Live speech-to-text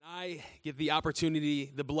I get the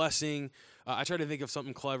opportunity, the blessing, I try to think of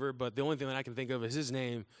something clever, but the only thing that I can think of is his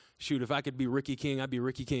name. Shoot, if I could be Ricky King, I'd be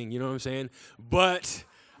Ricky King. You know what I'm saying? But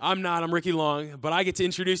I'm not. I'm Ricky Long. But I get to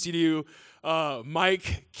introduce you to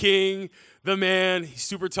Mike King, the man. He's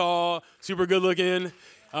super tall, super good looking.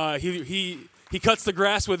 He cuts the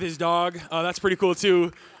grass with his dog. That's pretty cool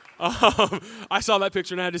too. I saw that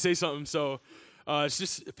picture and I had to say something. So it's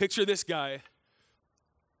just picture this guy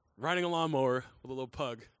riding a lawnmower with a little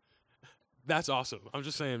pug. That's awesome. I'm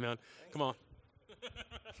just saying, man. Come on.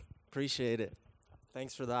 Appreciate it.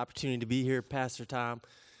 Thanks for the opportunity to be here, Pastor Tom,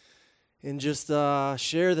 and just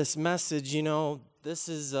share this message. You know, this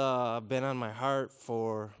has been on my heart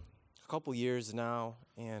for a couple years now,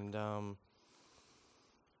 and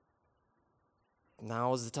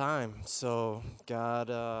now is the time. So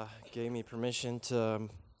God gave me permission to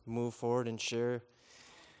move forward and share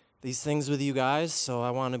these things with you guys, so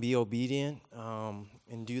I want to be obedient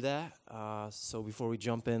and do that. So before we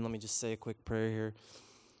jump in, let me just say a quick prayer here.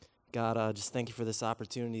 God, just thank you for this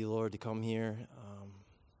opportunity, Lord, to come here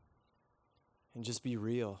and just be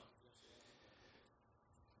real.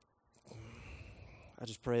 I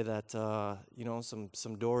just pray that,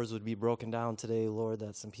 some doors would be broken down today, Lord,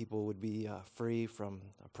 that some people would be free from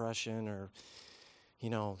oppression or,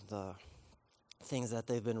 the things that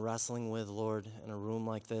they've been wrestling with, Lord. In a room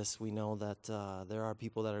like this, we know that there are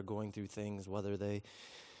people that are going through things, whether they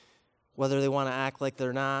want to act like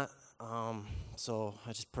they're not. So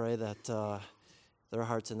I just pray that their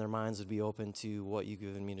hearts and their minds would be open to what you've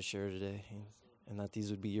given me to share today, and that these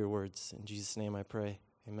would be your words. In Jesus' name I pray.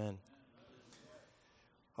 Amen.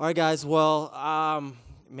 All right, guys. Well,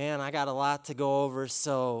 I got a lot to go over,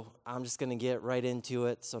 so I'm just going to get right into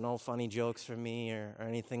it. So no funny jokes from me or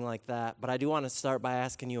anything like that. But I do want to start by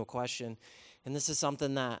asking you a question. And this is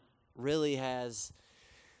something that really has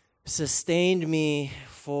sustained me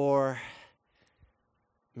for,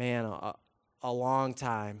 a long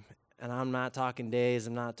time. And I'm not talking days,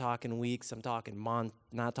 I'm not talking weeks, I'm talking months,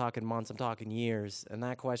 not talking months, I'm talking years. And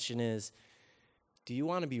that question is, do you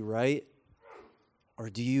want to be right or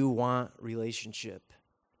do you want relationship?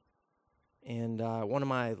 And one of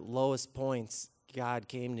my lowest points, God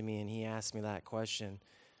came to me and he asked me that question.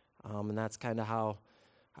 And that's kind of how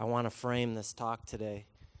I want to frame this talk today.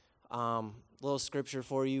 Little scripture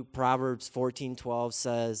for you. Proverbs 14:12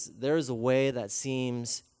 says, "There is a way that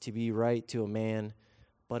seems to be right to a man,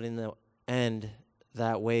 but in the end,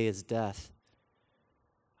 that way is death."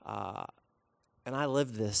 And I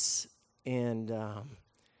lived this, and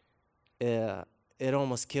it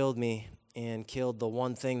almost killed me and killed the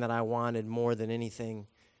one thing that I wanted more than anything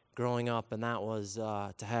growing up, and that was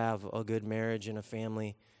to have a good marriage and a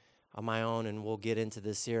family of my own. And we'll get into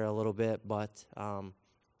this here a little bit, but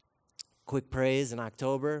quick praise. In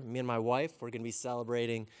October, me and my wife, we're going to be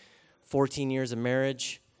celebrating 14 years of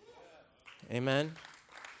marriage. Amen.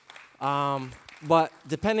 But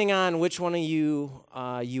depending on which one of you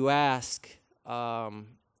you ask,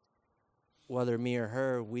 whether me or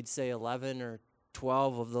her, we'd say 11 or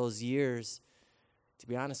 12 of those years, to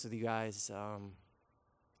be honest with you guys,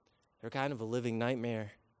 they're kind of a living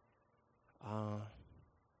nightmare.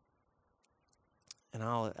 And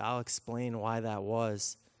I'll explain why that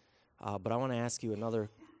was. But I want to ask you another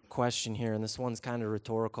question here, and this one's kind of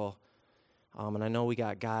rhetorical. And I know we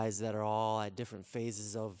got guys that are all at different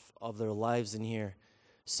phases of their lives in here.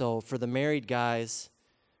 So for the married guys,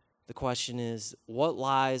 the question is, what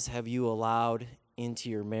lies have you allowed into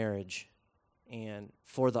your marriage? And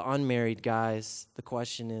for the unmarried guys, the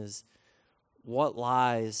question is, what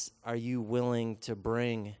lies are you willing to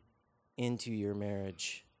bring into your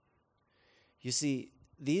marriage? You see,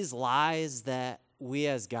 these lies that we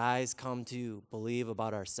as guys come to believe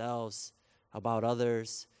about ourselves, about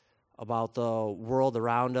others, about the world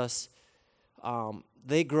around us,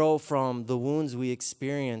 they grow from the wounds we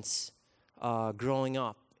experience growing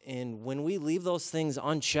up. And when we leave those things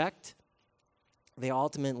unchecked, they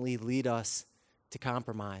ultimately lead us to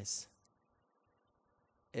compromise.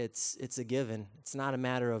 It's a given. It's not a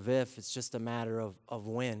matter of if, it's just a matter of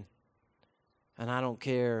when. And I don't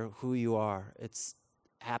care who you are. It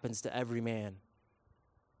happens to every man.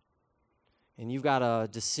 And you've got a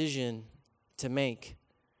decision to make.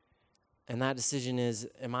 And that decision is,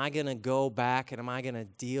 am I going to go back and am I going to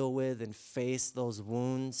deal with and face those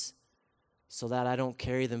wounds so that I don't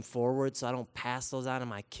carry them forward, so I don't pass those on to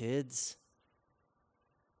my kids?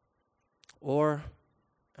 Or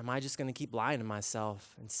am I just going to keep lying to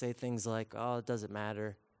myself and say things like, oh, it doesn't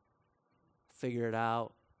matter, figure it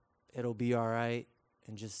out, it'll be all right,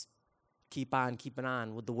 and just keep on keeping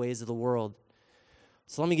on with the ways of the world?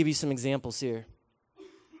 So let me give you some examples here.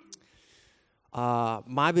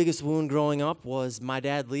 My biggest wound growing up was my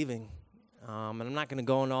dad leaving. And I'm not going to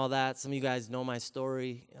go into all that. Some of you guys know my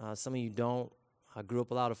story. Some of you don't. I grew up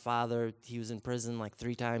without a father. He was in prison like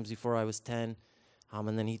 3 times before I was 10,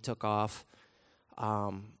 and then he took off.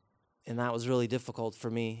 And that was really difficult for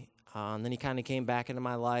me. And then he kind of came back into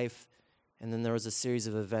my life, and then there was a series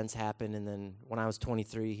of events happened, and then when I was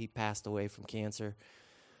 23, he passed away from cancer.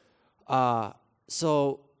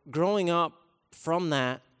 So growing up from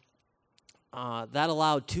that, that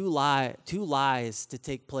allowed two lies to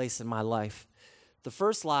take place in my life. The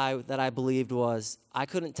first lie that I believed was I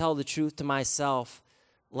couldn't tell the truth to myself,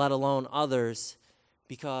 let alone others,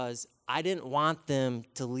 because I didn't want them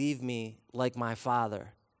to leave me like my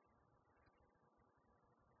father.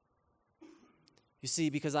 You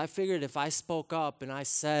see, because I figured if I spoke up and I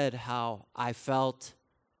said how I felt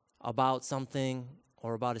about something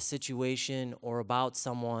or about a situation or about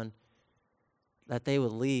someone, that they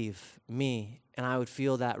would leave me, and I would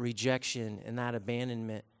feel that rejection and that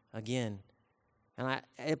abandonment again. And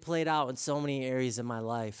it played out in so many areas of my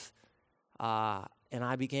life. And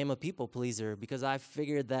I became a people pleaser because I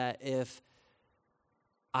figured that if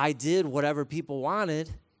I did whatever people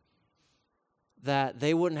wanted, that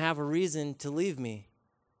they wouldn't have a reason to leave me.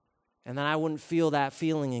 And then I wouldn't feel that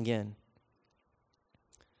feeling again.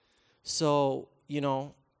 So,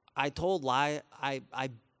 I told lie.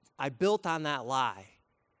 I built on that lie.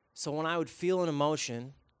 So when I would feel an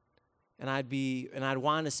emotion and I'd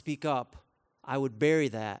want to speak up, I would bury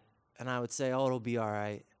that and I would say, "Oh, it'll be all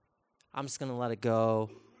right. I'm just going to let it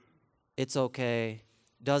go. It's okay.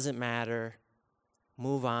 Doesn't matter.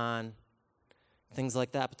 Move on." Things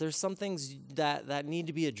like that. But there's some things that need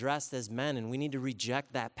to be addressed as men, and we need to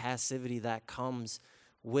reject that passivity that comes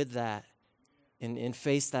with that and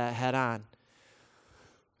face that head on.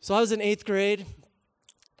 So I was in 8th grade.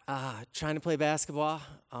 Trying to play basketball.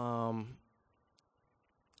 I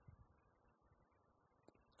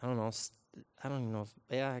don't know. I don't even know.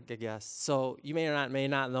 I guess. So you may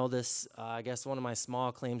not know this. I guess one of my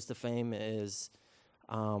small claims to fame is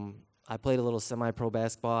I played a little semi-pro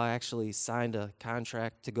basketball. I actually signed a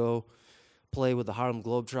contract to go play with the Harlem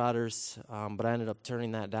Globetrotters, but I ended up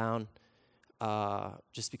turning that down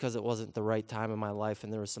just because it wasn't the right time in my life,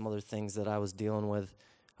 and there were some other things that I was dealing with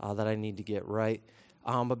that I need to get right.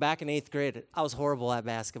 But back in 8th grade, I was horrible at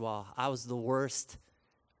basketball. I was the worst.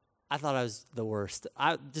 I thought I was the worst.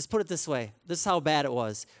 I just put it this way. This is how bad it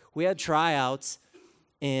was. We had tryouts,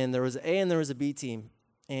 and there was an A and there was a B team.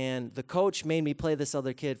 And the coach made me play this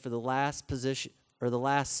other kid for the last position or the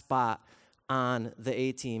last spot on the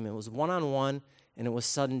A team. It was 1-on-1, and it was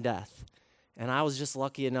sudden death. And I was just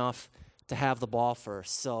lucky enough to have the ball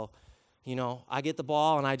first. So, I get the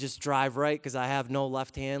ball, and I just drive right because I have no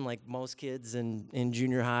left hand like most kids in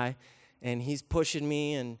junior high. And he's pushing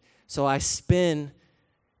me, and so I spin,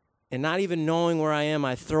 and not even knowing where I am,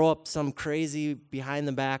 I throw up some crazy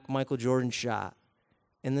behind-the-back Michael Jordan shot.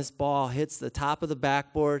 And this ball hits the top of the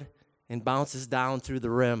backboard and bounces down through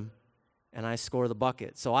the rim, and I score the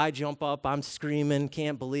bucket. So I jump up, I'm screaming,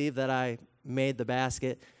 can't believe that I made the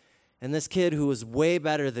basket. And this kid who was way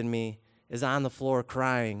better than me is on the floor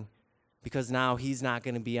crying because now he's not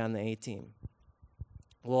going to be on the A team.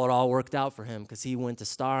 Well, it all worked out for him because he went to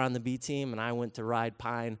star on the B team, and I went to ride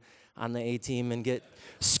pine on the A team and get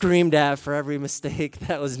screamed at for every mistake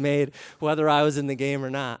that was made, whether I was in the game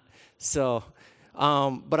or not. So,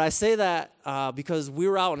 but I say that because we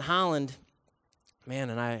were out in Holland,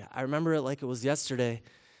 man, and I remember it like it was yesterday.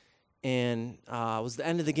 And it was the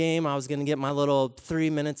end of the game. I was going to get my little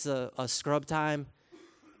 3 minutes of scrub time.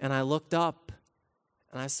 And I looked up,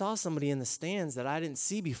 and I saw somebody in the stands that I didn't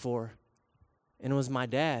see before. And it was my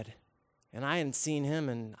dad. And I hadn't seen him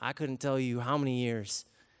in I couldn't tell you how many years.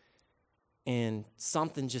 And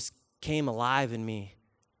something just came alive in me.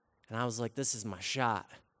 And I was like, this is my shot,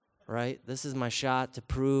 right? This is my shot to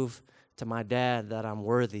prove to my dad that I'm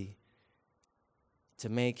worthy, to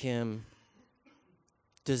make him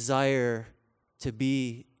desire to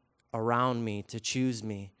be around me, to choose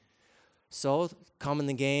me. So come in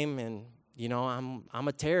the game, and I'm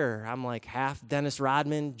a terror. I'm like half Dennis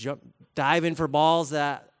Rodman, diving for balls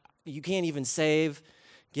that you can't even save,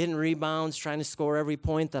 getting rebounds, trying to score every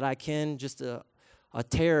point that I can, just a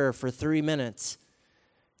terror for 3 minutes.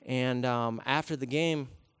 And after the game,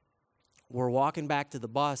 we're walking back to the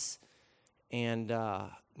bus, and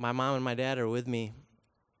my mom and my dad are with me,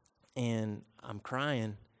 and I'm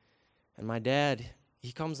crying. And my dad,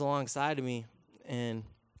 he comes alongside of me, and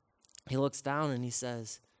he looks down and he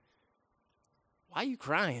says, "Why are you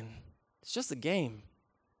crying? It's just a game."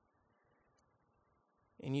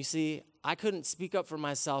 And you see, I couldn't speak up for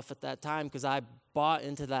myself at that time because I bought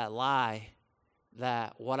into that lie.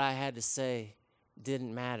 that what I had to say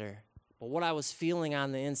didn't matter. But what I was feeling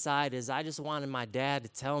on the inside is I just wanted my dad to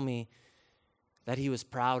tell me that he was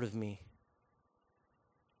proud of me.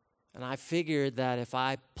 And I figured that if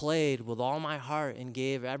I played with all my heart and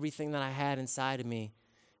gave everything that I had inside of me,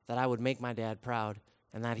 that I would make my dad proud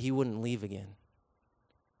and that he wouldn't leave again.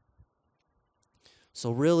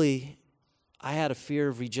 So really, I had a fear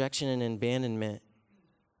of rejection and abandonment,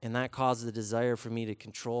 and that caused the desire for me to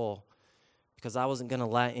control, because I wasn't going to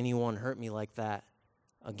let anyone hurt me like that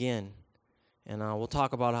again. And we'll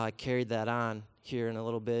talk about how I carried that on here in a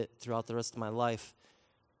little bit throughout the rest of my life.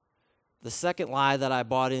 The second lie that I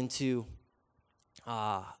bought into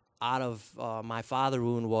out of my father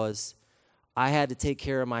wound was I had to take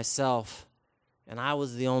care of myself, and I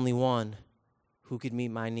was the only one who could meet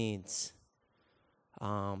my needs.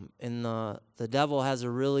 And the devil has a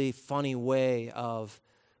really funny way of,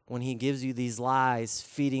 when he gives you these lies,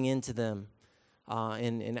 feeding into them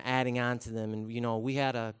and adding on to them. And,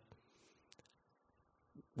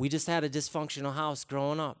 we just had a dysfunctional house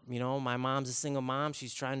growing up. My mom's a single mom.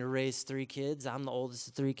 She's trying to raise 3 kids. I'm the oldest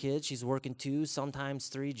of 3 kids. She's working 2, sometimes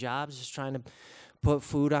 3 jobs, just trying to put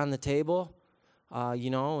food on the table,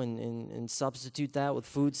 and substitute that with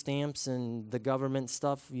food stamps and the government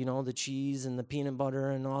stuff, the cheese and the peanut butter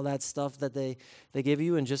and all that stuff that they give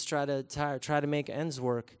you, and just try to make ends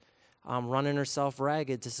work, running herself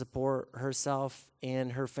ragged to support herself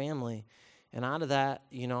and her family. And out of that,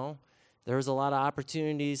 there was a lot of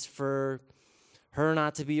opportunities for her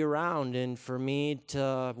not to be around, and for me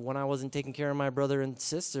to, when I wasn't taking care of my brother and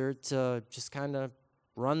sister, to just kind of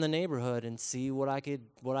run the neighborhood and see what I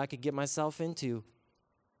could get myself into.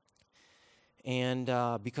 And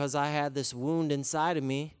because I had this wound inside of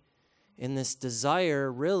me and this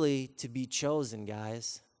desire really to be chosen,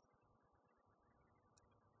 guys,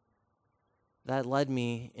 that led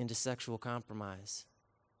me into sexual compromise.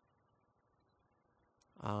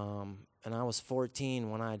 And I was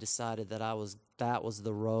 14 when I decided that that was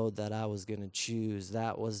the road that I was going to choose.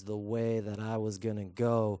 That was the way that I was going to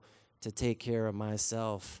go to take care of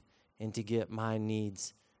myself and to get my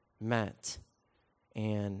needs met.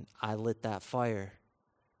 And I lit that fire,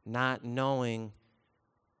 not knowing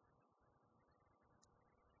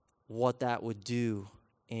what that would do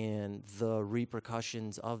and the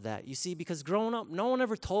repercussions of that. You see, because growing up, no one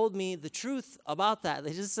ever told me the truth about that.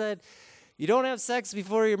 They just said, you don't have sex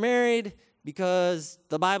before you're married because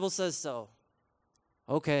the Bible says so.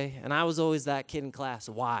 Okay, and I was always that kid in class.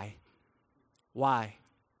 Why?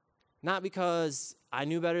 Not because I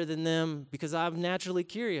knew better than them, because I'm naturally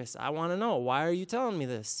curious. I want to know, why are you telling me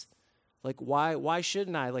this? Like, why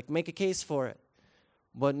shouldn't I? Like, make a case for it.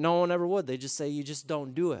 But no one ever would. They just say, you just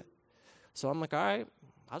don't do it. So I'm like, all right,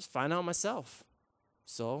 I'll just find out myself.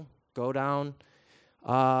 So go down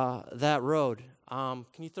that road. Can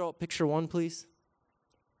you throw up picture 1, please?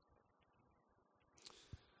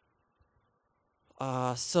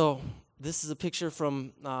 So this is a picture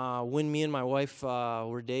from when me and my wife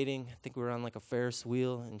were dating. I think we were on like a Ferris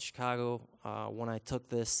wheel in Chicago when I took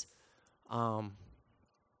this.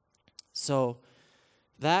 So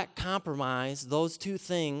that compromise, those 2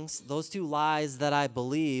 things, those 2 lies that I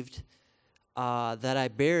believed, that I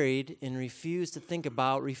buried and refused to think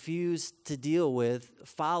about, refused to deal with,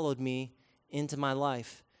 followed me into my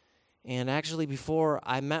life. And actually, before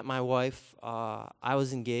I met my wife, I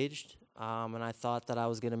was engaged, and I thought that I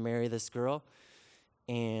was going to marry this girl.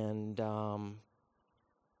 And to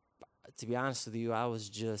be honest with you, I was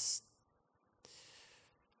just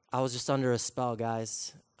under a spell,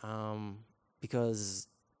 guys, because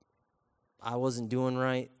I wasn't doing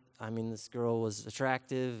right. I mean, this girl was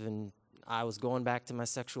attractive, and I was going back to my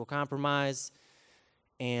sexual compromise,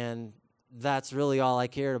 and that's really all I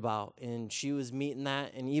cared about. And she was meeting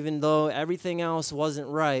that, and even though everything else wasn't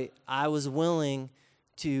right, I was willing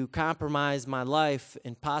to compromise my life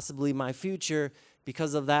and possibly my future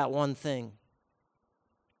because of that one thing.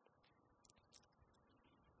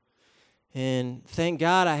 And thank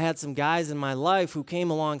God I had some guys in my life who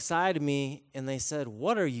came alongside of me, and they said,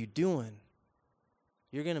 what are you doing?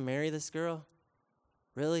 You're going to marry this girl?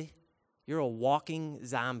 Really? You're a walking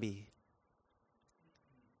zombie.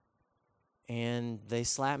 And they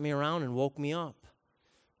slapped me around and woke me up.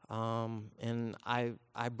 And I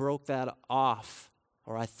broke that off,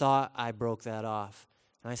 or I thought I broke that off.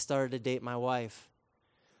 And I started to date my wife.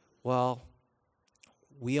 Well,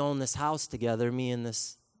 we own this house together, me and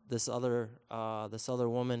this other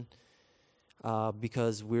woman,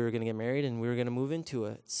 because we were going to get married and we were going to move into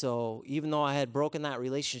it. So even though I had broken that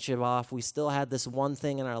relationship off, we still had this one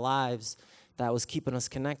thing in our lives that was keeping us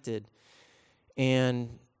connected.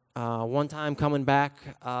 And one time coming back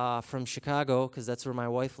from Chicago, because that's where my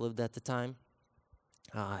wife lived at the time,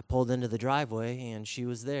 I pulled into the driveway, and she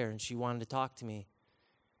was there, and she wanted to talk to me.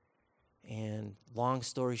 And long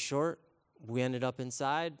story short, we ended up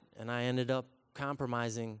inside, and I ended up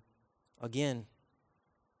compromising again.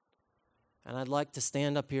 And I'd like to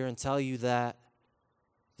stand up here and tell you that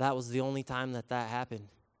that was the only time that happened.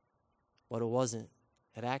 But it wasn't.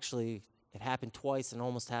 It happened twice and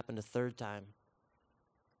almost happened a third time.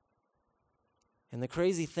 And the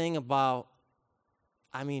crazy thing about,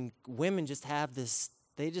 women just have this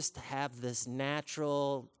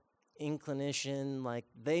natural inclination, like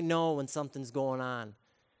they know when something's going on.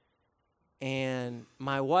 And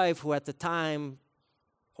my wife, who at the time,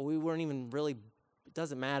 we weren't even really, it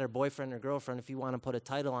doesn't matter, boyfriend or girlfriend if you want to put a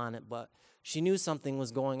title on it, but she knew something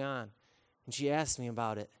was going on. And she asked me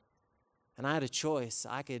about it. And I had a choice.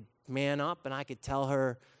 I could man up and I could tell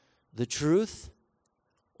her the truth,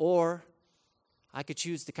 or I could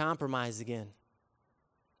choose to compromise again.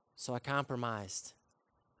 So I compromised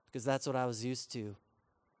because that's what I was used to.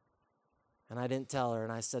 And I didn't tell her,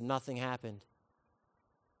 and I said nothing happened.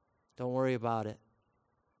 Don't worry about it.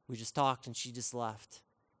 We just talked and she just left.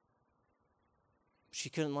 She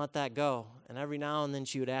couldn't let that go. And every now and then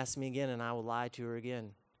she would ask me again, and I would lie to her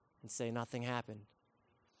again and say nothing happened.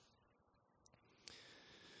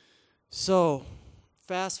 So,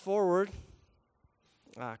 fast forward,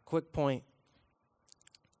 quick point.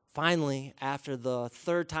 Finally, after the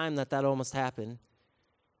third time that almost happened,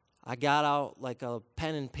 I got out like a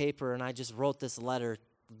pen and paper, and I just wrote this letter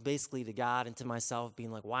basically to God and to myself,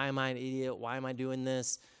 being like, why am I an idiot? Why am I doing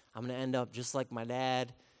this? I'm going to end up just like my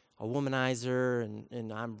dad, a womanizer,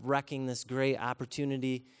 and I'm wrecking this great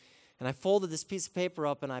opportunity. And I folded this piece of paper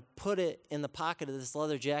up, and I put it in the pocket of this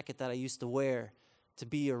leather jacket that I used to wear to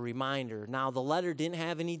be a reminder. Now, the letter didn't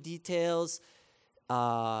have any details.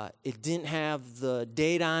 It didn't have the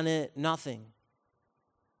date on it, nothing.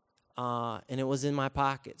 And it was in my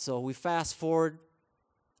pocket. So we fast forward.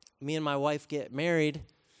 Me and my wife get married,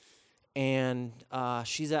 and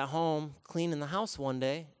she's at home cleaning the house one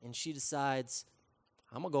day, and she decides,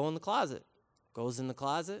 I'm going to go in the closet. Goes in the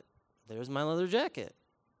closet. There's my leather jacket.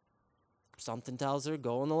 Something tells her,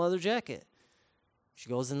 go in the leather jacket. She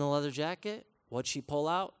goes in the leather jacket. What'd she pull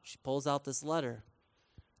out? She pulls out this letter.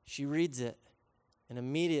 She reads it and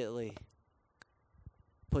immediately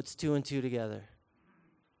puts two and two together.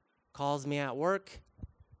 Calls me at work,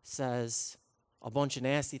 says a bunch of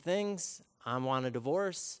nasty things. I want a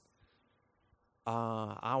divorce.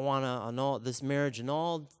 I want to annul this marriage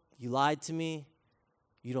annulled. You lied to me.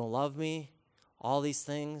 You don't love me. All these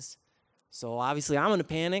things. So obviously I'm in a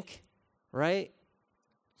panic, right?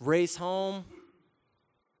 Race home.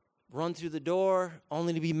 Run through the door,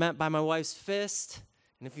 only to be met by my wife's fist.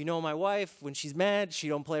 And if you know my wife, when she's mad, she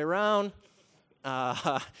don't play around.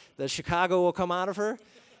 The Chicago will come out of her.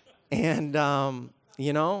 And,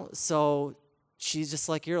 so she's just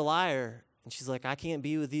like, you're a liar. And she's like, I can't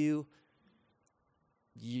be with you.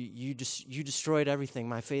 You destroyed everything,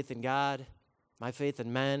 my faith in God, my faith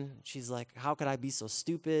in men. She's like, how could I be so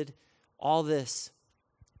stupid? All this.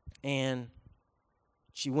 And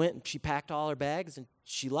she went and she packed all her bags and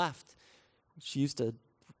she left.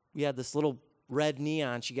 We had this little red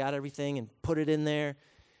neon. She got everything and put it in there,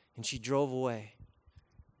 and she drove away.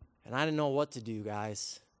 And I didn't know what to do,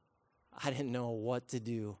 guys. I didn't know what to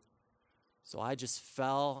do. So I just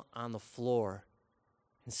fell on the floor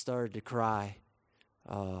and started to cry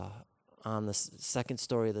on the second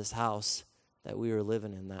story of this house that we were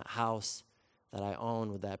living in, that house that I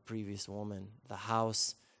owned with that previous woman, the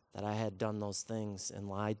house that I had done those things and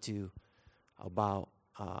lied to about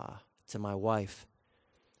to my wife.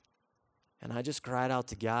 And I just cried out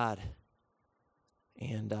to God.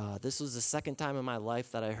 And this was the second time in my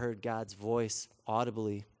life that I heard God's voice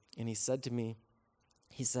audibly. And he said to me,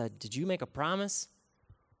 he said, did you make a promise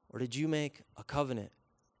or did you make a covenant?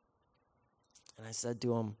 And I said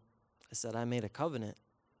to him, I made a covenant,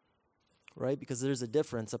 right? Because there's a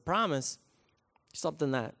difference. A promise,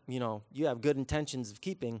 something that, you have good intentions of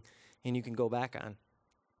keeping and you can go back on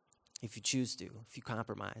if you choose to, if you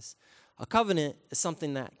compromise. A covenant is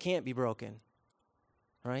something that can't be broken,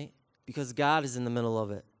 right? Because God is in the middle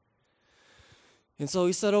of it. And so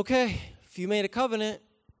he said, okay, if you made a covenant,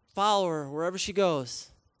 follow her wherever she goes.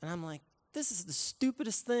 And I'm like, this is the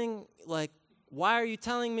stupidest thing. Like, why are you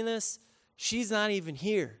telling me this? She's not even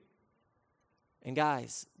here. And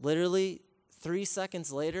guys, literally 3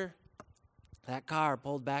 seconds later, that car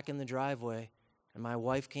pulled back in the driveway, and my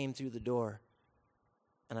wife came through the door.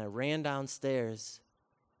 And I ran downstairs,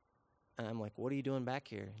 and I'm like, what are you doing back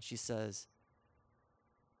here? And she says,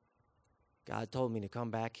 God told me to come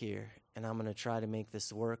back here, and I'm going to try to make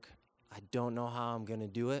this work. I don't know how I'm going to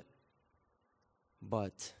do it,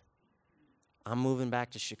 but I'm moving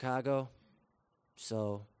back to Chicago,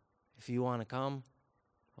 so if you want to come,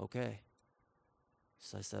 okay.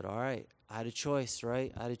 So I said, all right. I had a choice,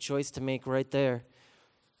 right? I had a choice to make right there,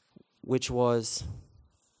 which was,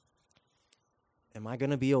 am I going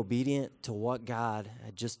to be obedient to what God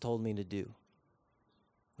had just told me to do,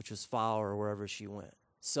 which was follow her wherever she went.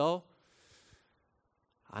 So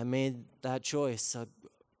I made that choice.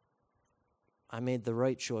 I made the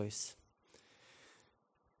right choice.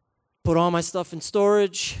 Put all my stuff in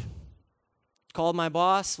storage, called my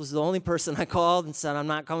boss, was the only person I called and said, I'm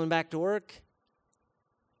not coming back to work,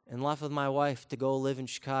 and left with my wife to go live in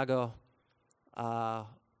Chicago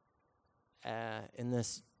in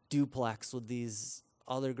this duplex with these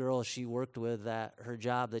other girls she worked with at her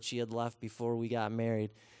job that she had left before we got married.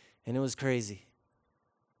 And it was crazy.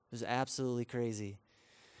 It was absolutely crazy.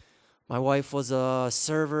 My wife was a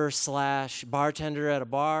server / bartender at a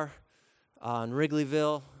bar in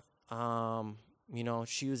Wrigleyville.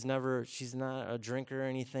 She's not a drinker or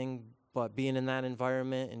anything, but being in that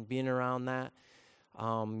environment and being around that,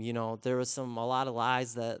 there was a lot of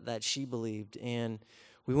lies that she believed. And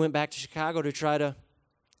we went back to Chicago to try to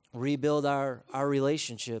rebuild our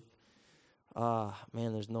relationship.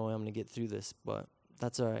 There's no way I'm going to get through this, but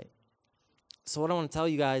that's all right. So what I want to tell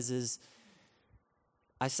you guys is,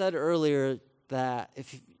 I said earlier that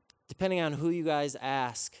depending on who you guys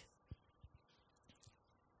ask,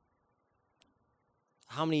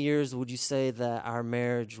 how many years would you say that our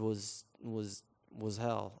marriage was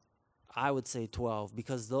hell? I would say 12,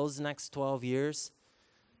 because those next 12 years,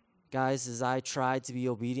 guys, as I tried to be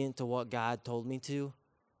obedient to what God told me to,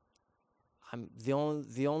 the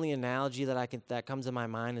only analogy that comes to my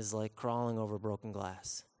mind is like crawling over broken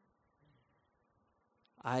glass.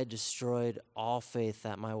 I destroyed all faith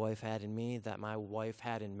that my wife had in me, that my wife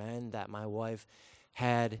had in men, that my wife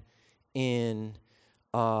had in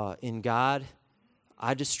God.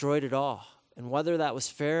 I destroyed it all. And whether that was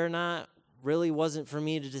fair or not really wasn't for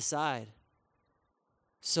me to decide.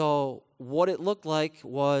 So what it looked like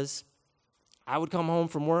was, I would come home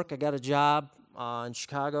from work. I got a job in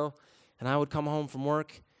Chicago, and I would come home from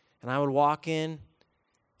work, and I would walk in,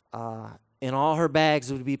 and all her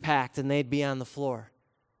bags would be packed, and they'd be on the floor.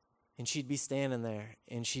 And she'd be standing there,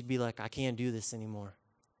 and she'd be like, I can't do this anymore.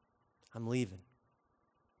 I'm leaving.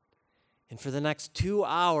 And for the next 2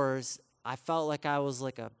 hours, I felt like I was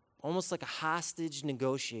almost like a hostage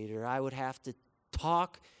negotiator. I would have to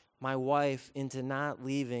talk my wife into not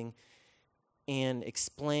leaving and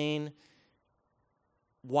explain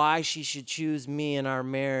why she should choose me in our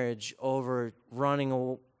marriage over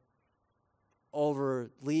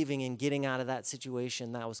leaving and getting out of that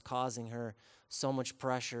situation that was causing her so much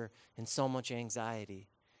pressure and so much anxiety,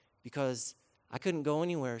 because I couldn't go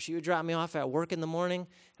anywhere. She would drop me off at work in the morning,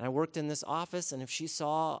 and I worked in this office, and if she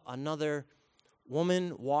saw another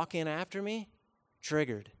woman walk in after me,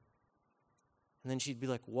 triggered. And then she'd be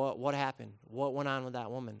like, what happened? What went on with that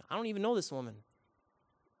woman? I don't even know this woman.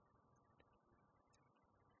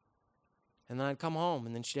 And then I'd come home,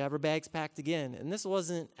 and then she'd have her bags packed again. And this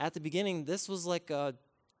wasn't, at the beginning, this was like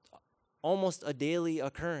almost a daily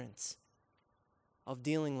occurrence of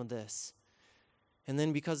dealing with this. And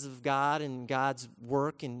then because of God and God's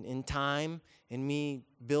work and in time and me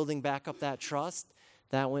building back up that trust,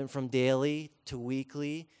 that went from daily to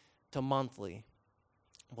weekly to monthly.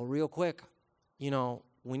 Well, real quick,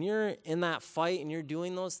 when you're in that fight and you're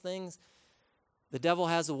doing those things, the devil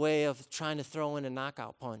has a way of trying to throw in a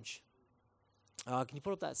knockout punch. Can you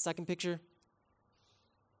put up that second picture?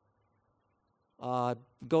 Go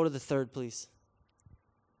to the third, please.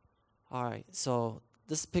 All right, so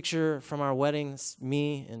this picture from our wedding,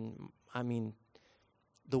 me and,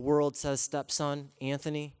 the world says stepson,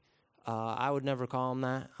 Anthony. I would never call him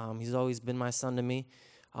that. He's always been my son to me.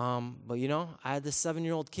 But, I had this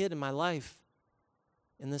 7-year-old kid in my life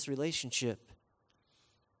in this relationship.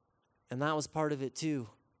 And that was part of it, too.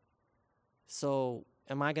 So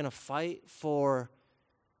am I going to fight for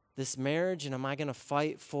this marriage, and am I going to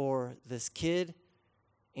fight for this kid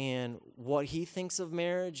and what he thinks of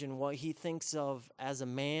marriage and what he thinks of as a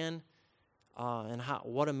man, and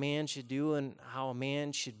what a man should do and how a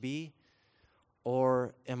man should be?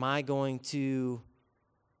 Or am I going to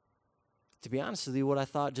be honest with you, what I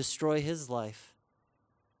thought, destroy his life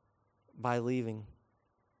by leaving,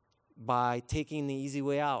 by taking the easy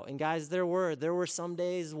way out? And guys, there were some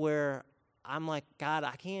days where I'm like, God,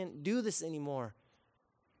 I can't do this anymore.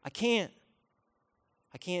 I can't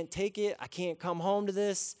take it. I can't come home to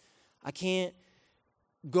this. I can't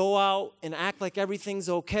go out and act like everything's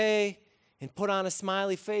okay and put on a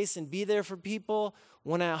smiley face and be there for people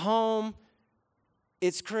when at home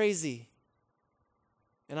it's crazy.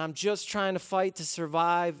 And I'm just trying to fight to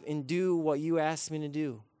survive and do what you asked me to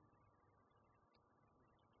do.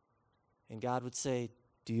 And God would say,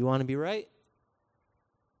 do you want to be right?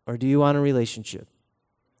 Or do you want a relationship?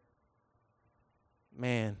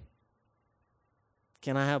 Man,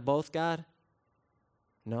 can I have both, God?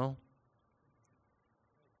 No.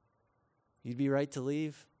 You'd be right to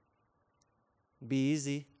leave. Be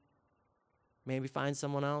easy. Maybe find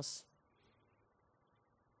someone else.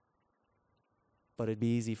 But it'd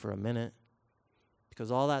be easy for a minute.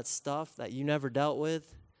 Because all that stuff that you never dealt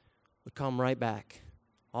with would come right back.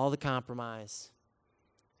 All the compromise.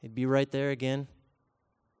 It'd be right there again.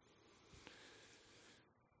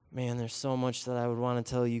 Man, there's so much that I would want to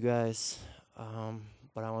tell you guys.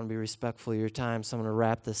 But I want to be respectful of your time, so I'm going to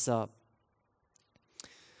wrap this up.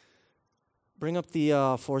 Bring up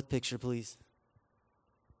the fourth picture, please.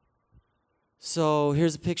 So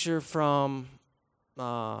here's a picture from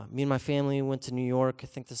me and my family went to New York. I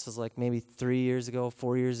think this was like maybe 4 years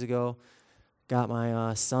ago. Got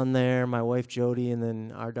my son there, my wife Jody, and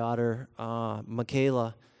then our daughter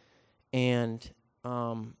Michaela. And,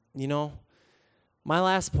 my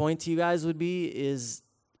last point to you guys would be is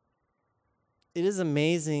it is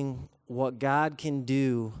amazing what God can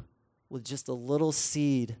do with just a little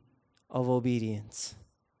seed of obedience.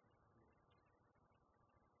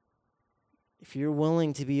 If you're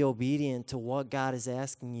willing to be obedient to what God is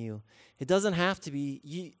asking you, it doesn't have to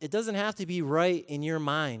be right in your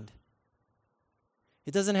mind.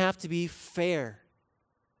 It doesn't have to be fair.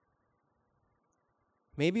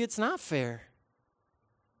 Maybe it's not fair.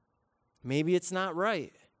 Maybe it's not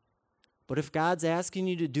right. But if God's asking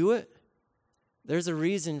you to do it, there's a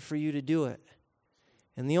reason for you to do it.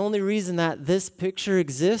 And the only reason that this picture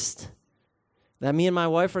exists, that me and my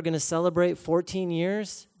wife are going to celebrate 14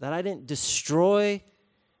 years, that I didn't destroy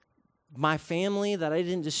my family, that I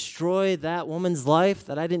didn't destroy that woman's life,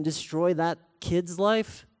 that I didn't destroy that kid's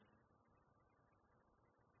life,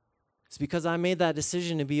 it's because I made that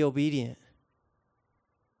decision to be obedient.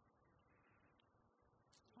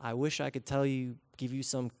 I wish I could tell you, give you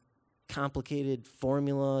some complicated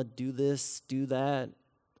formula, do this, do that,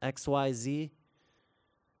 X, Y, Z.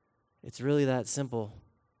 It's really that simple.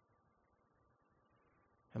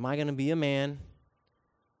 Am I going to be a man,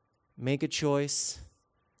 make a choice,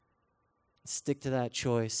 stick to that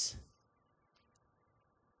choice,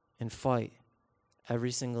 and fight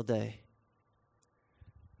every single day?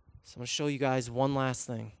 So I'm going to show you guys one last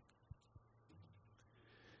thing.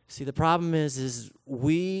 See, the problem is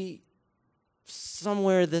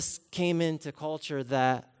somewhere this came into culture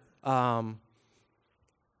that in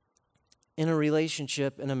a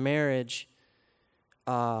relationship, in a marriage,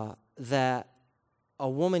 that a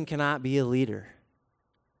woman cannot be a leader.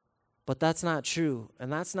 But that's not true.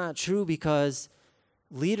 And that's not true because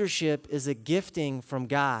leadership is a gifting from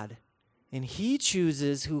God. And He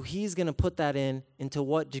chooses who He's going to put that into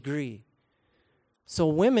what degree. So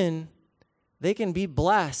women, they can be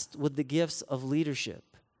blessed with the gifts of leadership.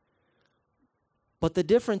 But the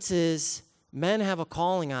difference is men have a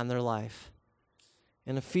calling on their life.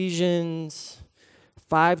 In Ephesians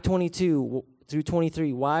 5:22 through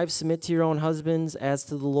 23, wives, submit to your own husbands as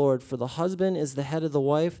to the Lord. For the husband is the head of the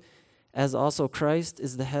wife, as also Christ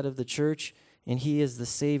is the head of the church, and He is the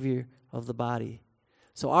Savior of the body.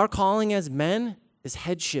 So our calling as men is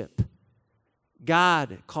headship.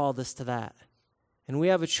 God called us to that. And we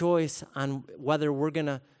have a choice on whether we're going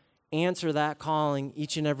to answer that calling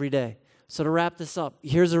each and every day. So to wrap this up,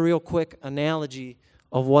 here's a real quick analogy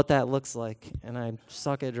of what that looks like. And I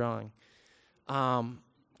suck at drawing.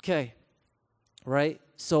 Okay. Right?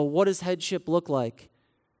 So what does headship look like?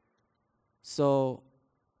 So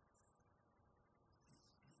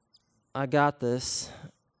I got this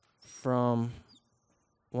from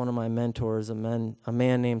one of my mentors, a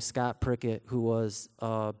man named Scott Prickett, who was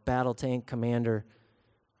a battle tank commander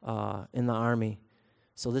in the Army.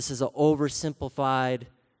 So this is an oversimplified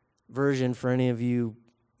version for any of you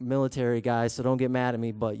military guys, so don't get mad at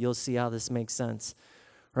me, but you'll see how this makes sense.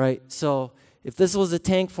 Right? So if this was a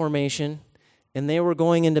tank formation and they were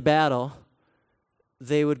going into battle,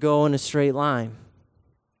 they would go in a straight line.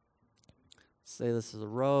 Say this is a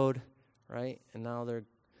road, right? And now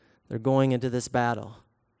they're going into this battle.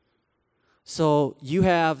 So you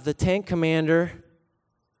have the tank commander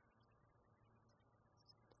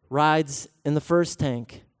rides in the first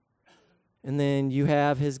tank. And then you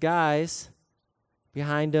have his guys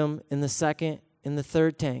behind him in the second and the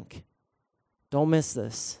third tank. Don't miss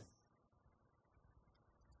this.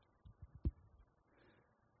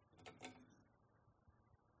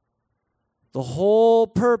 The whole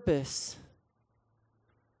purpose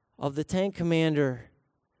of the tank commander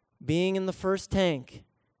being in the first tank,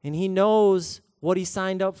 and he knows what he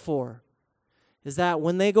signed up for, is that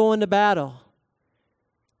when they go into battle,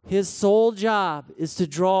 his sole job is to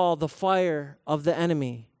draw the fire of the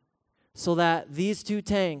enemy so that these two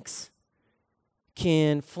tanks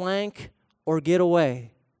can flank or get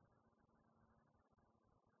away.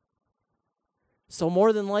 So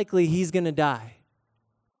more than likely, he's going to die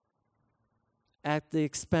at the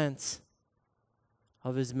expense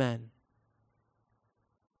of his men.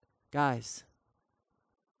 Guys,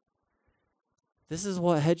 this is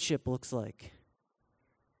what headship looks like.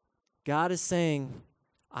 God is saying,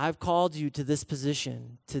 I've called you to this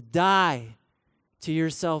position to die to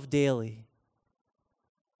yourself daily.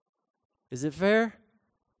 Is it fair?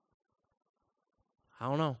 I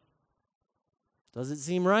don't know. Does it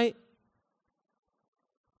seem right?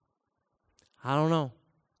 I don't know.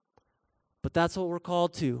 But that's what we're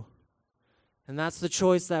called to. And that's the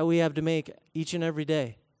choice that we have to make each and every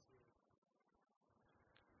day.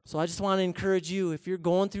 So I just want to encourage you, if you're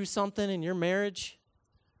going through something in your marriage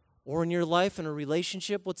or in your life in a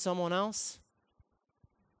relationship with someone else,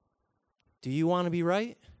 do you want to be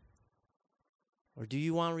right? Or do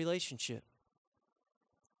you want a relationship?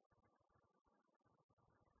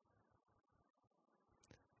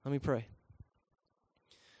 Let me pray.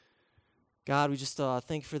 God, we just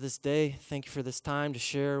thank you for this day. Thank you for this time to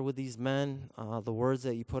share with these men the words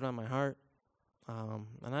that you put on my heart.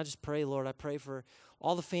 And I just pray, Lord, I pray for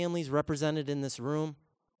all the families represented in this room,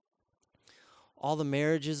 all the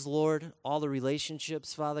marriages, Lord, all the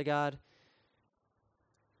relationships, Father God.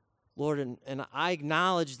 Lord, and I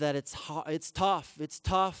acknowledge that it's tough. It's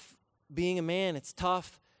tough being a man. It's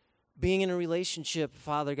tough being in a relationship,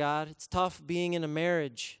 Father God. It's tough being in a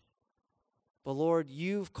marriage. But Lord,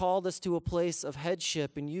 you've called us to a place of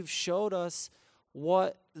headship, and you've showed us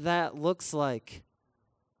what that looks like.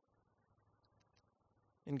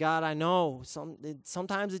 And God, I know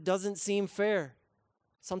sometimes it doesn't seem fair.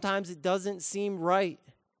 Sometimes it doesn't seem right.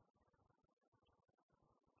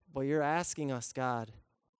 But you're asking us, God,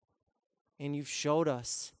 and you've showed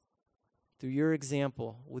us through your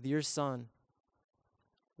example with your Son,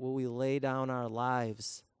 will we lay down our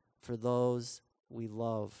lives for those we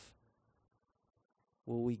love?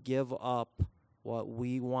 Will we give up what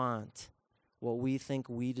we want, what we think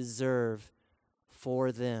we deserve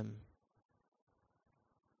for them?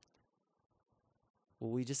 Will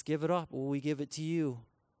we just give it up? Will we give it to you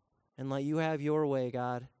and let you have your way,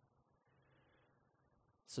 God?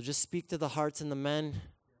 So just speak to the hearts and the men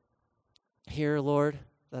here, Lord,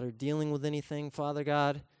 that are dealing with anything, Father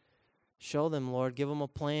God. Show them, Lord. Give them a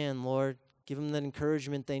plan, Lord. Give them the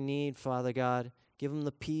encouragement they need, Father God. Give them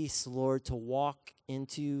the peace, Lord, to walk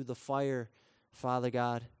into the fire, Father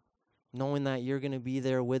God, knowing that you're going to be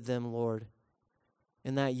there with them, Lord,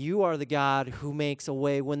 and that you are the God who makes a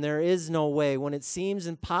way when there is no way, when it seems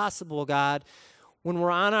impossible, God, when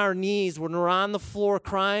we're on our knees, when we're on the floor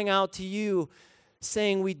crying out to you,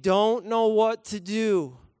 saying we don't know what to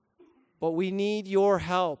do, but we need your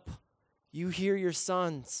help. You hear your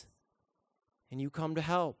sons, and you come to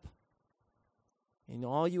help. And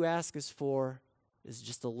all you ask us for is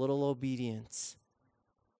just a little obedience.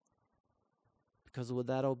 Because with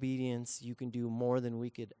that obedience, you can do more than we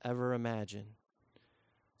could ever imagine.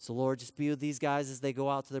 So, Lord, just be with these guys as they go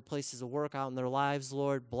out to their places of work, out in their lives,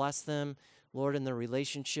 Lord. Bless them, Lord, in their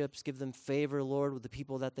relationships. Give them favor, Lord, with the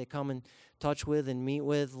people that they come in touch with and meet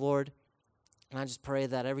with, Lord. And I just pray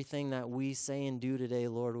that everything that we say and do today,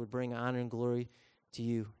 Lord, would bring honor and glory to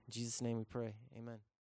you. In Jesus' name we pray. Amen.